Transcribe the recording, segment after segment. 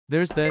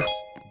There's this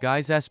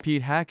guy's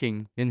speed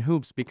hacking in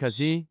hoops because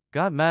he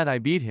got mad I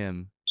beat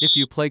him. If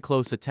you play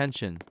close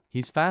attention,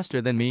 he's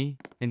faster than me,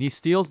 and he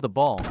steals the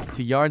ball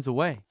 2 yards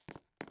away.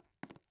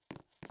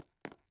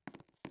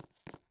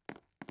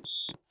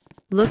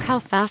 Look how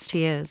fast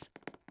he is.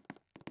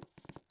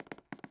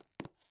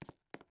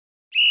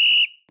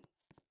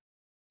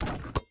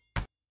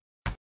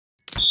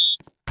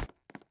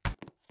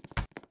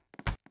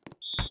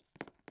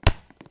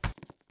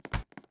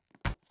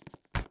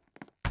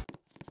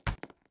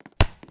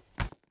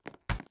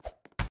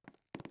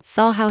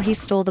 Saw how he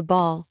stole the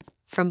ball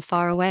from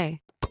far away.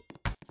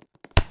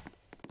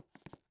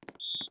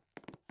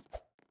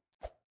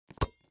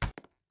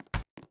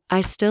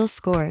 I still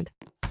scored.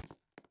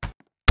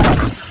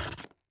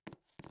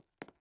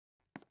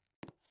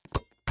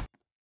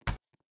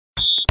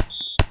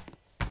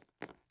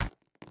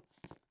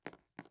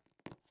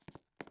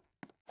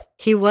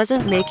 He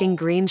wasn't making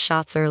green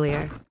shots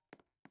earlier.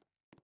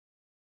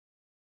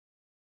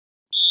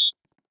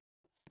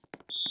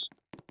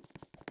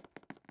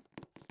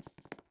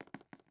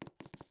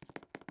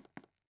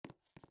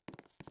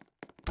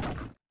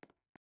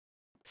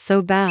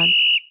 So bad.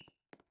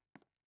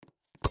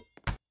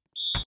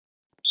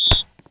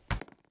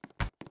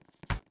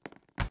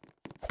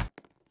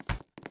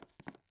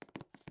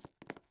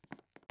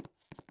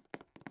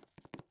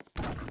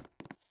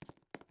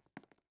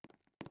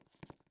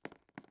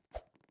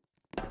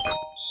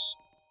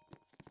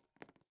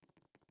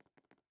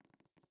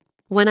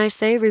 When I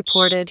say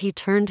reported, he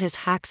turned his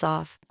hacks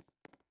off.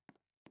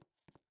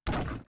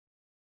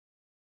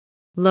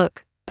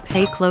 Look,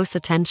 pay close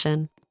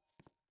attention.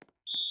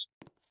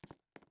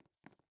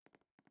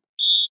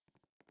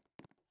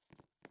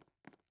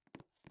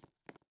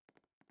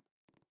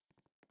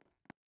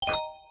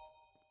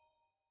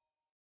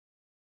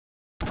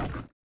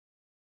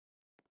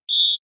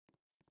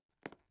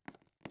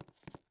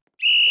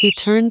 He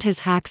turned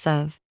his hacks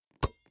off.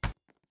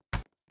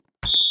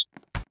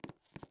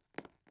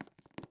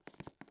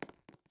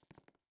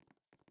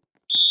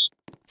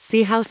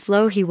 See how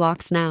slow he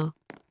walks now.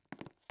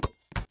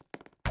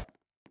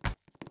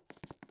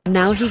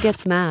 Now he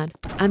gets mad.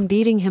 I'm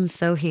beating him,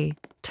 so he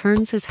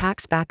turns his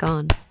hacks back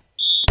on.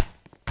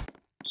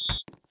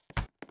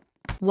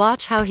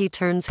 Watch how he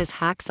turns his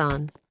hacks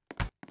on.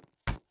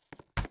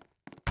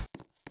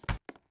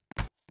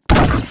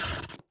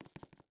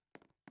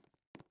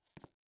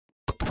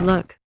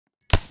 Look.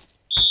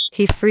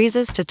 He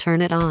freezes to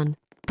turn it on.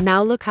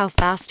 Now look how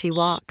fast he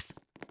walks.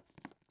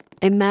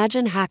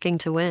 Imagine hacking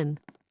to win.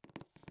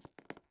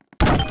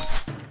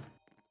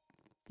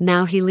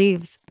 Now he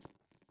leaves.